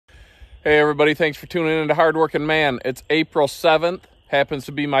Hey everybody, thanks for tuning in to Hardworking Man. It's April 7th, happens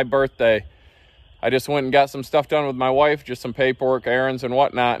to be my birthday. I just went and got some stuff done with my wife, just some paperwork, errands and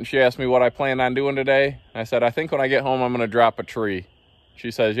whatnot, and she asked me what I plan on doing today. I said, I think when I get home I'm going to drop a tree. She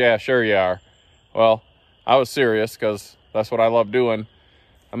says, yeah, sure you are. Well, I was serious because that's what I love doing.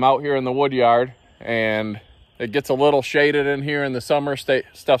 I'm out here in the Woodyard and it gets a little shaded in here in the summer.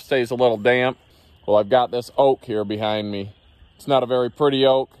 Stuff stays a little damp. Well, I've got this oak here behind me. It's not a very pretty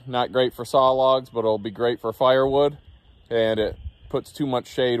oak, not great for saw logs, but it'll be great for firewood. And it puts too much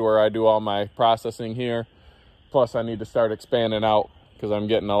shade where I do all my processing here. Plus, I need to start expanding out because I'm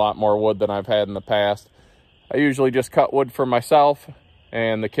getting a lot more wood than I've had in the past. I usually just cut wood for myself,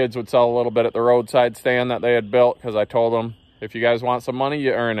 and the kids would sell a little bit at the roadside stand that they had built because I told them, if you guys want some money,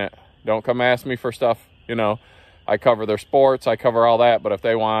 you earn it. Don't come ask me for stuff, you know. I cover their sports, I cover all that, but if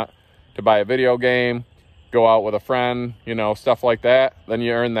they want to buy a video game, go out with a friend, you know, stuff like that, then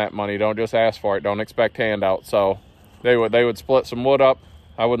you earn that money. Don't just ask for it. Don't expect handouts. So they would split some wood up.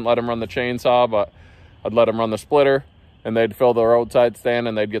 I wouldn't let them run the chainsaw, but I'd let them run the splitter, and they'd fill the roadside stand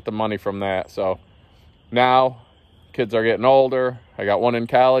and they'd get the money from that. So now kids are getting older. I got one in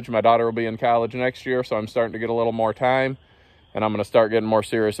college. My daughter will be in college next year, so I'm starting to get a little more time, and I'm going to start getting more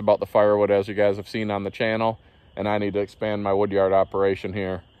serious about the firewood, as you guys have seen on the channel, and I need to expand my woodyard operation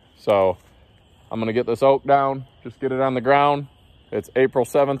here. So I'm going to get this oak down, just get it on the ground. It's April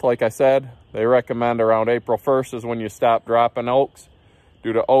 7th, like I said. They recommend around April 1st is when you stop dropping oaks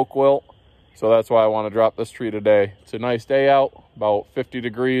due to oak wilt. So that's why I want to drop this tree today. It's a nice day out, about 50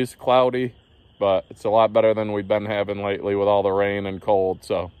 degrees, cloudy, but it's a lot better than we've been having lately with all the rain and cold.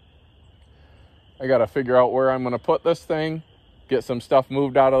 So I got to figure out where I'm going to put this thing, get some stuff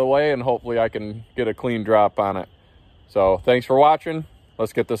moved out of the way, and hopefully I can get a clean drop on it. So thanks for watching.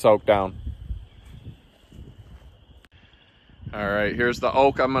 Let's get this oak down. All right, here's the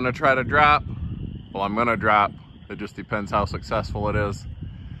oak I'm gonna try to drop. Well, I'm gonna drop. It just depends how successful it is.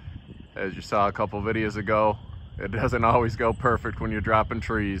 As you saw a couple videos ago, it doesn't always go perfect when you're dropping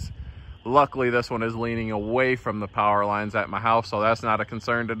trees. Luckily, this one is leaning away from the power lines at my house, so that's not a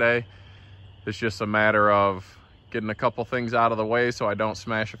concern today. It's just a matter of getting a couple things out of the way so I don't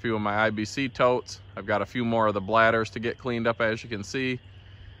smash a few of my IBC totes. I've got a few more of the bladders to get cleaned up, as you can see.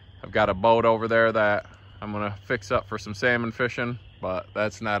 I've got a boat over there that I'm gonna fix up for some salmon fishing, but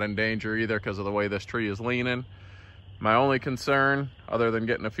that's not in danger either because of the way this tree is leaning. My only concern, other than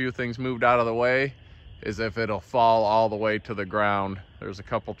getting a few things moved out of the way, is if it'll fall all the way to the ground. There's a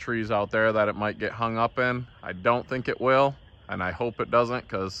couple trees out there that it might get hung up in. I don't think it will, and I hope it doesn't,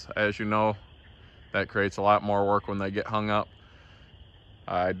 because as you know, that creates a lot more work when they get hung up.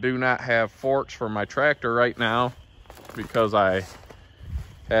 I do not have forks for my tractor right now because I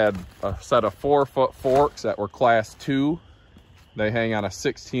had a set of 4-foot forks that were class 2. They hang on a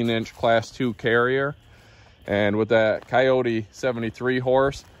 16-inch class 2 carrier. And with that Coyote 73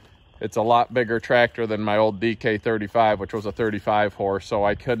 horse, it's a lot bigger tractor than my old DK35, which was a 35 horse. So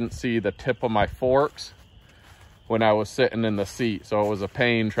I couldn't see the tip of my forks when I was sitting in the seat. So it was a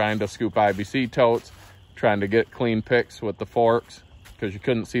pain trying to scoop IBC totes, trying to get clean picks with the forks, because you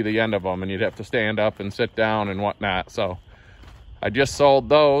couldn't see the end of them and you'd have to stand up and sit down and whatnot. So I just sold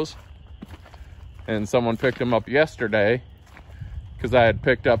those, and someone picked them up yesterday because I had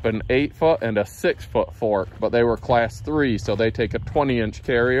picked up an 8-foot and a 6-foot fork, but they were class 3, so they take a 20-inch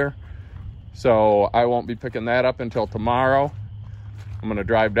carrier. So I won't be picking that up until tomorrow. I'm gonna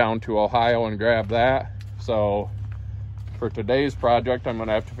drive down to Ohio and grab that. So for today's project, I'm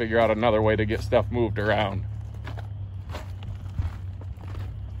gonna have to figure out another way to get stuff moved around.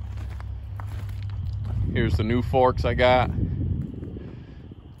 Here's the new forks I got.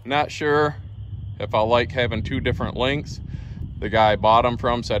 Not sure if I like having 2 different lengths. The guy I bought them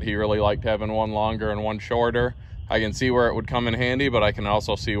from said he really liked having one longer and one shorter. I can see where it would come in handy, but I can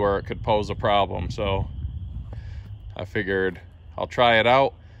also see where it could pose a problem. So I figured I'll try it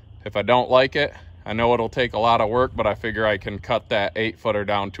out. If I don't like it, I know it'll take a lot of work, but I figure I can cut that 8-footer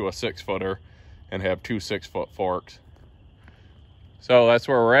down to a 6-footer and have 2 6-foot forks. So that's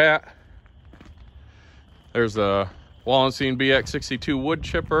where we're at. There's a Wallenstein BX62 wood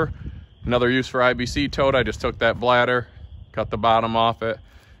chipper. Another use for IBC tote. I just took that bladder, cut the bottom off it,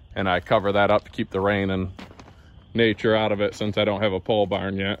 and I cover that up to keep the rain and nature out of it since I don't have a pole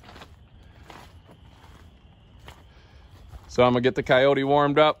barn yet. So I'm gonna get the Coyote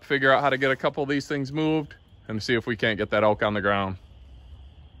warmed up, figure out how to get a couple of these things moved, and see if we can't get that oak on the ground.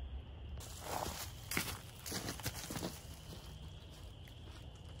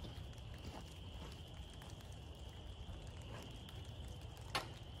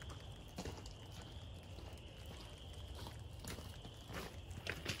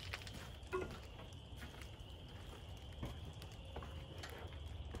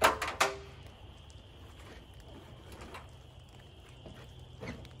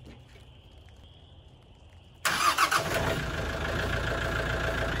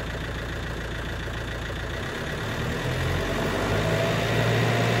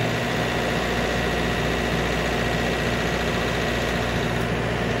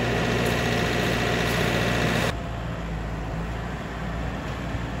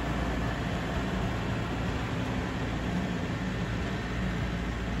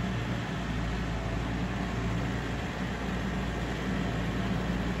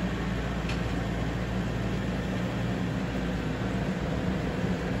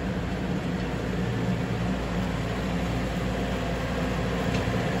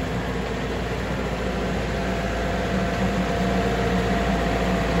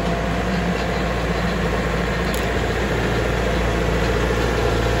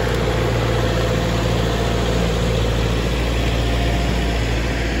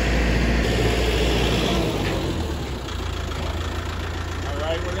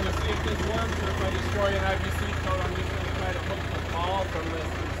 from this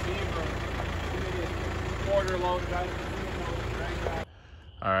receiver. Quarter loaded out of the right.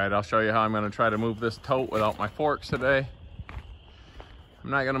 All right, I'll show you how I'm going to try to move this tote without my forks today. I'm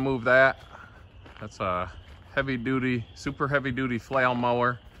not going to move that. That's a heavy duty, super heavy duty flail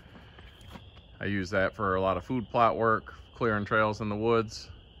mower. I use that for a lot of food plot work, clearing trails in the woods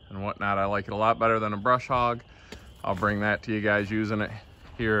and whatnot. I like it a lot better than a brush hog. I'll bring that to you guys using it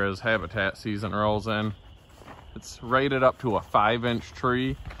here as habitat season rolls in. It's rated up to a 5-inch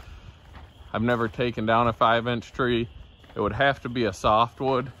tree. I've never taken down a 5-inch tree. It would have to be a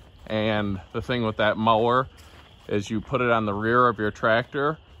softwood, and the thing with that mower is you put it on the rear of your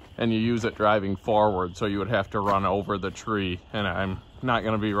tractor and you use it driving forward, so you would have to run over the tree, and I'm not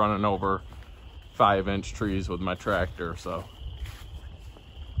going to be running over 5-inch trees with my tractor. So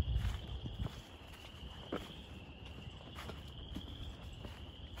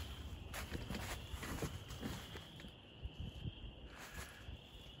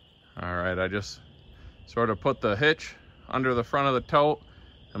all right, I just sort of put the hitch under the front of the tote.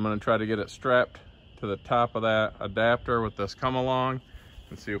 I'm going to try to get it strapped to the top of that adapter with this come along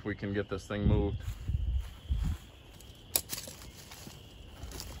and see if we can get this thing moved.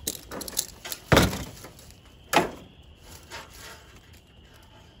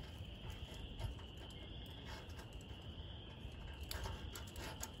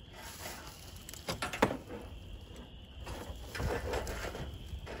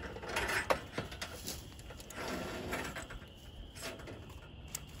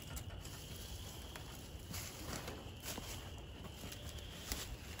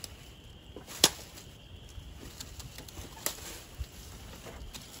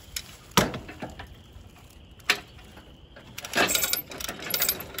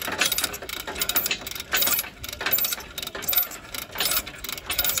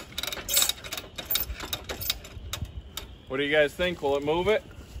 What do you guys think? Will it move it?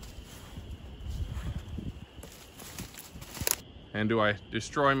 And do I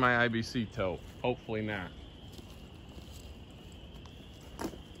destroy my IBC tote? Hopefully not.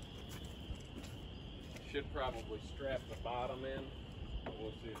 Should probably strap the bottom in, but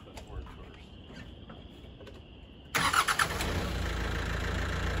we'll see if this works first.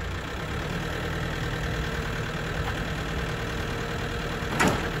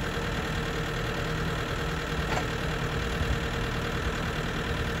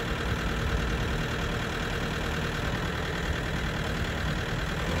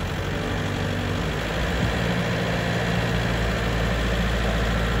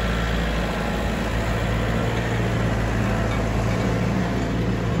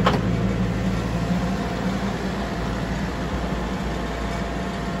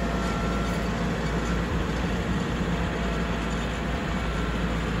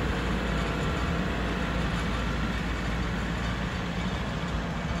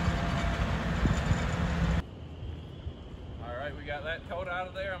 We got that tote out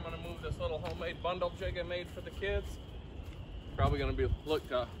of there. I'm going to move this little homemade bundle jig I made for the kids. Probably going to look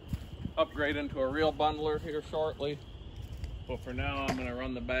to upgrade into a real bundler here shortly. But for now, I'm going to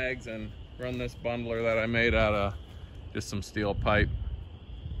run the bags and run this bundler that I made out of just some steel pipe.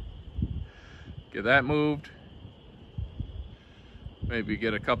 Get that moved. Maybe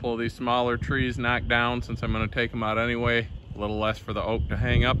get a couple of these smaller trees knocked down, since I'm going to take them out anyway. A little less for the oak to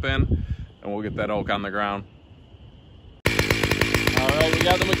hang up in, and we'll get that oak on the ground. All right, we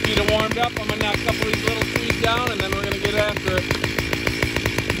got the mosquito warmed up. I'm gonna knock a couple of these little trees down, and then we're gonna get after it.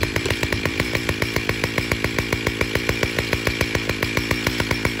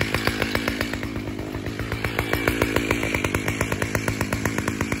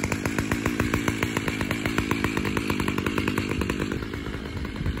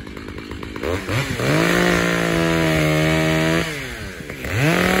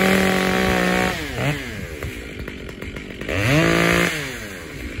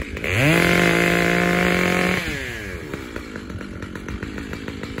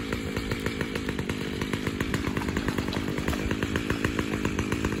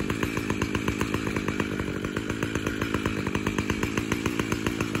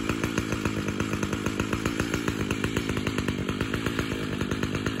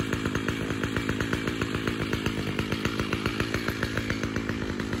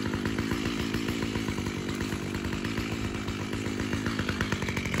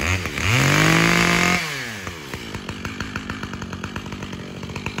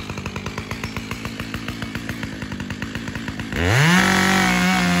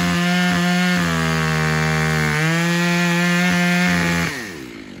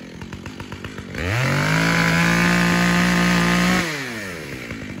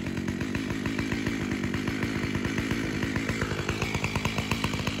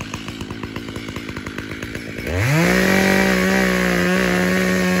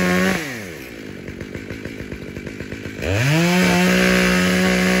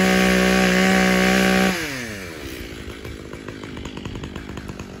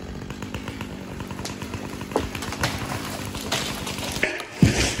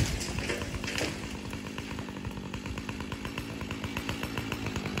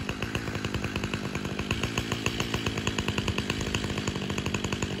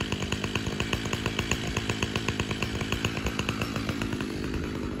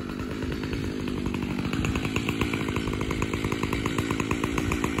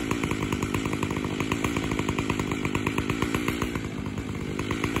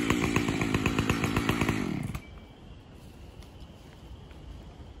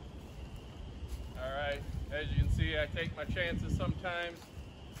 take my chances sometimes.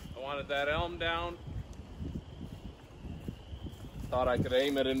 I wanted that elm down. Thought I could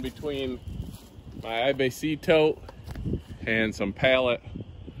aim it in between my IBC tote and some pallet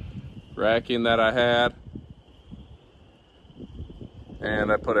racking that I had.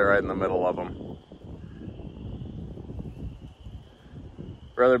 And I put it right in the middle of them.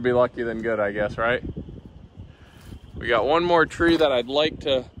 Rather be lucky than good, I guess, right? We got one more tree that I'd like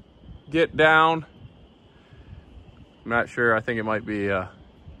to get down. I'm not sure, I think it might be a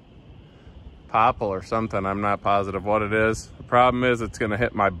popple or something. I'm not positive what it is. The problem is it's gonna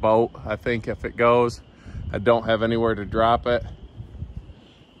hit my boat, I think, if it goes. I don't have anywhere to drop it.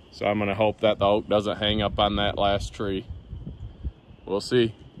 So I'm gonna hope that the oak doesn't hang up on that last tree. We'll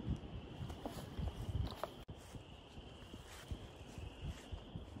see.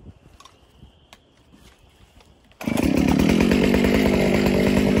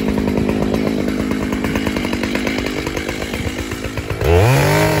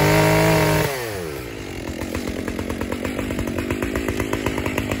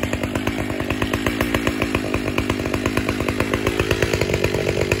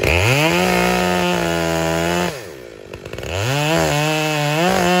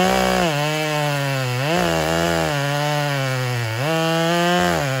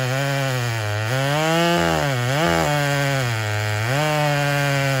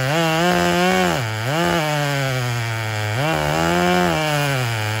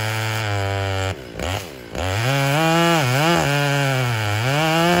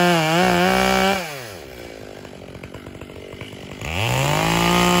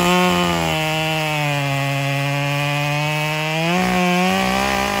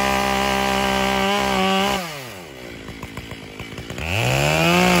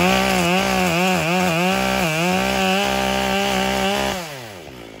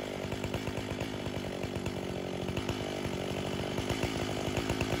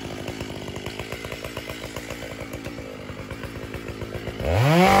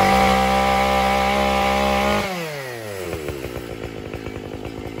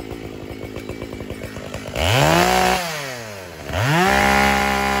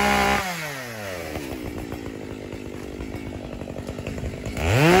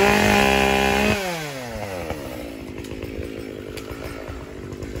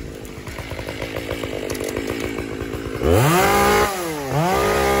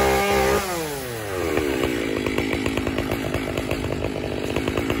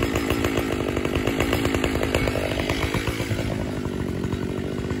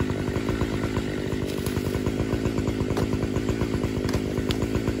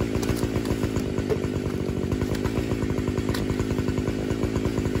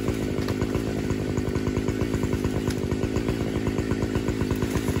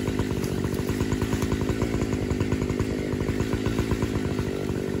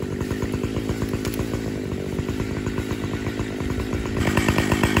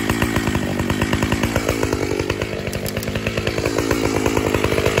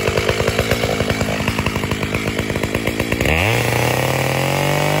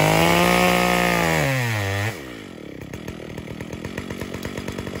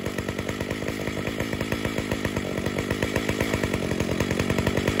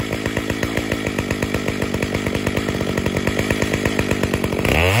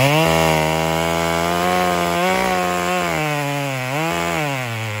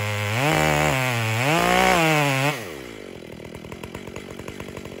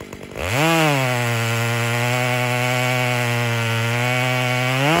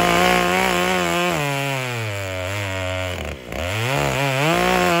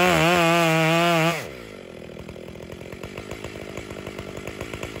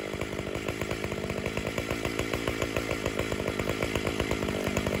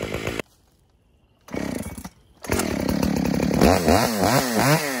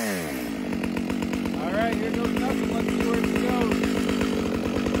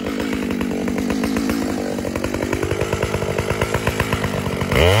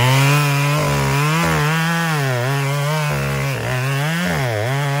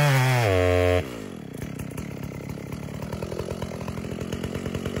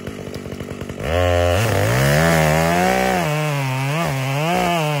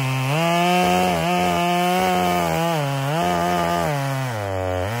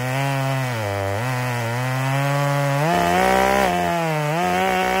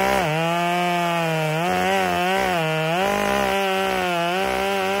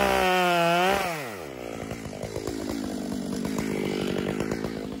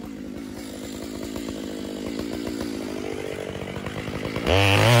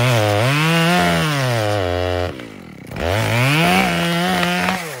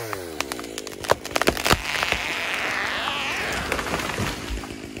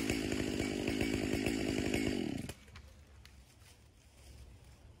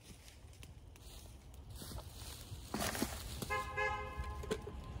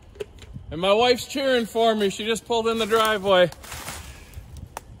 And my wife's cheering for me. She just pulled in the driveway.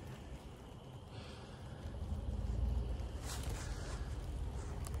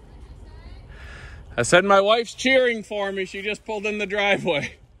 I said my wife's cheering for me. She just pulled in the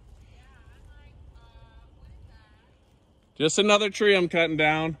driveway. Just another tree I'm cutting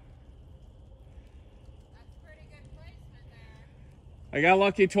down. That's pretty good placement there. I got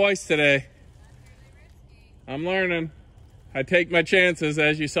lucky twice today. That's really risky. I'm learning. I take my chances,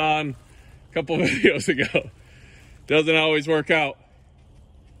 as you saw in a couple videos ago. Doesn't always work out.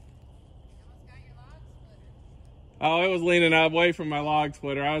 You almost got your log splitter. Oh, it was leaning away from my log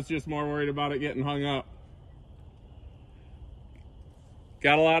splitter. I was just more worried about it getting hung up.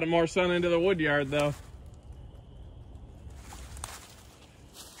 Got a lot of more sun into the woodyard though.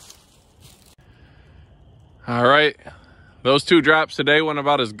 All right, those 2 drops today went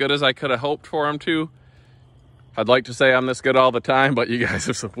about as good as I could have hoped for them to. I'd like to say I'm this good all the time, but you guys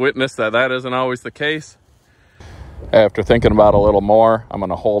have witnessed that that isn't always the case. After thinking about it a little more, I'm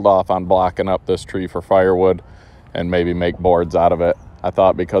gonna hold off on blocking up this tree for firewood and maybe make boards out of it. I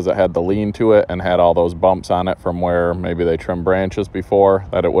thought because it had the lean to it and had all those bumps on it from where maybe they trimmed branches before,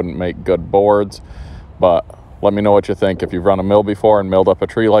 that it wouldn't make good boards. But let me know what you think. If you've run a mill before and milled up a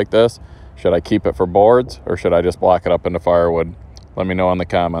tree like this, should I keep it for boards or should I just block it up into firewood? Let me know in the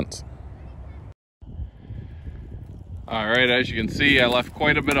comments. All right, as you can see, I left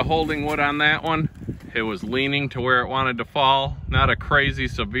quite a bit of holding wood on that one. It was leaning to where it wanted to fall. Not a crazy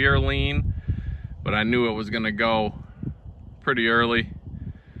severe lean, but I knew it was gonna go pretty early.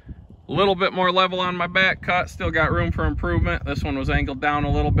 A little bit more level on my back cut, still got room for improvement. This one was angled down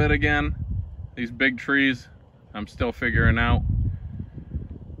a little bit again. These big trees, I'm still figuring out.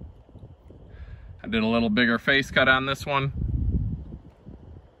 I did a little bigger face cut on this one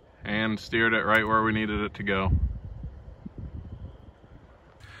and steered it right where we needed it to go.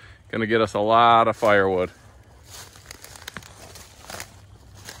 Gonna get us a lot of firewood.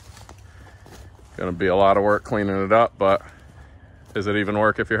 Gonna be a lot of work cleaning it up, but is it even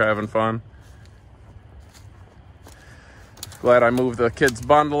work if you're having fun? Glad I moved the kids'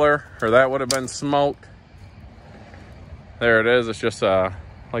 bundler, or that would have been smoked. There it is. It's just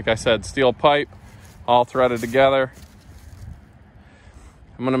like I said, steel pipe all threaded together.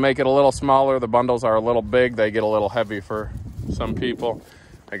 I'm gonna make it a little smaller. The bundles are a little big. They get a little heavy for some people.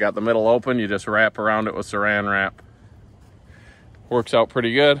 I got the middle open. You just wrap around it with saran wrap. Works out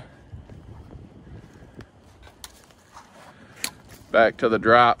pretty good. Back to the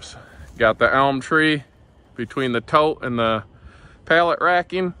drops. Got the elm tree between the tote and the pallet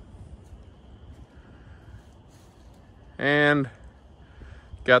racking. And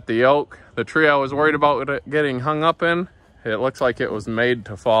got the oak. The tree I was worried about it getting hung up in, it looks like it was made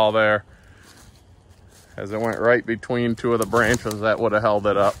to fall there, as it went right between 2 of the branches that would have held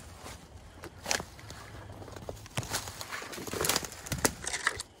it up.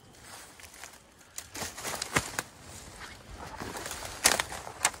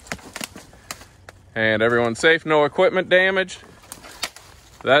 And everyone's safe, no equipment damage.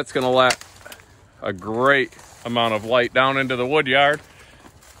 That's gonna let a great amount of light down into the woodyard.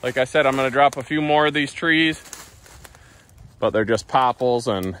 Like I said, I'm gonna drop a few more of these trees, but they're just popples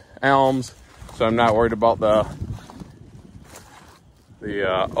and elms, so I'm not worried about the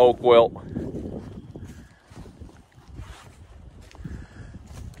oak wilt.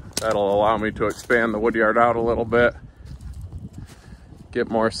 That'll allow me to expand the woodyard out a little bit, get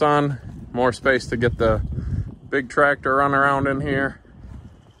more sun, more space to get the big tractor run around in here.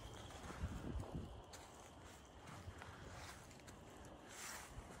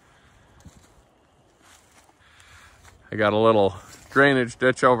 I got a little drainage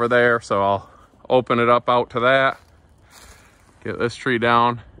ditch over there, so I'll open it up out to that. Get this tree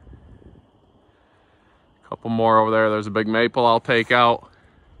down. A couple more over there. There's a big maple I'll take out.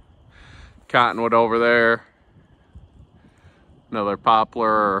 Cottonwood over there. Another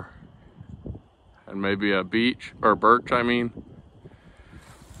poplar, and maybe a beech, or birch, I mean.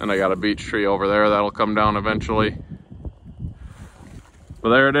 And I got a beech tree over there that'll come down eventually.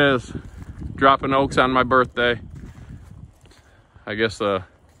 But there it is. Dropping oaks on my birthday. I guess the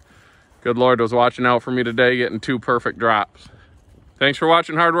good Lord was watching out for me today, getting 2 perfect drops. Thanks for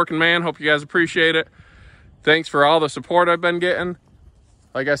watching, Hardworking Man. Hope you guys appreciate it. Thanks for all the support I've been getting.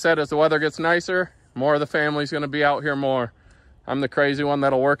 Like I said, as the weather gets nicer, more of the family's gonna be out here more. I'm the crazy one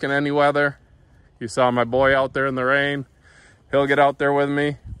that'll work in any weather. You saw my boy out there in the rain. He'll get out there with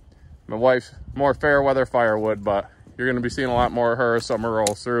me. My wife's more fair weather firewood, but you're gonna be seeing a lot more of her as summer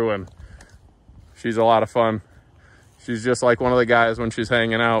rolls through, and she's a lot of fun. She's just like one of the guys when she's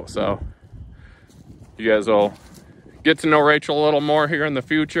hanging out, so you guys will get to know Rachel a little more here in the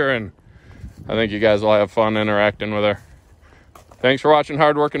future, and I think you guys will have fun interacting with her. Thanks for watching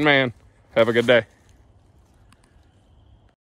Hardworking Man. Have a good day.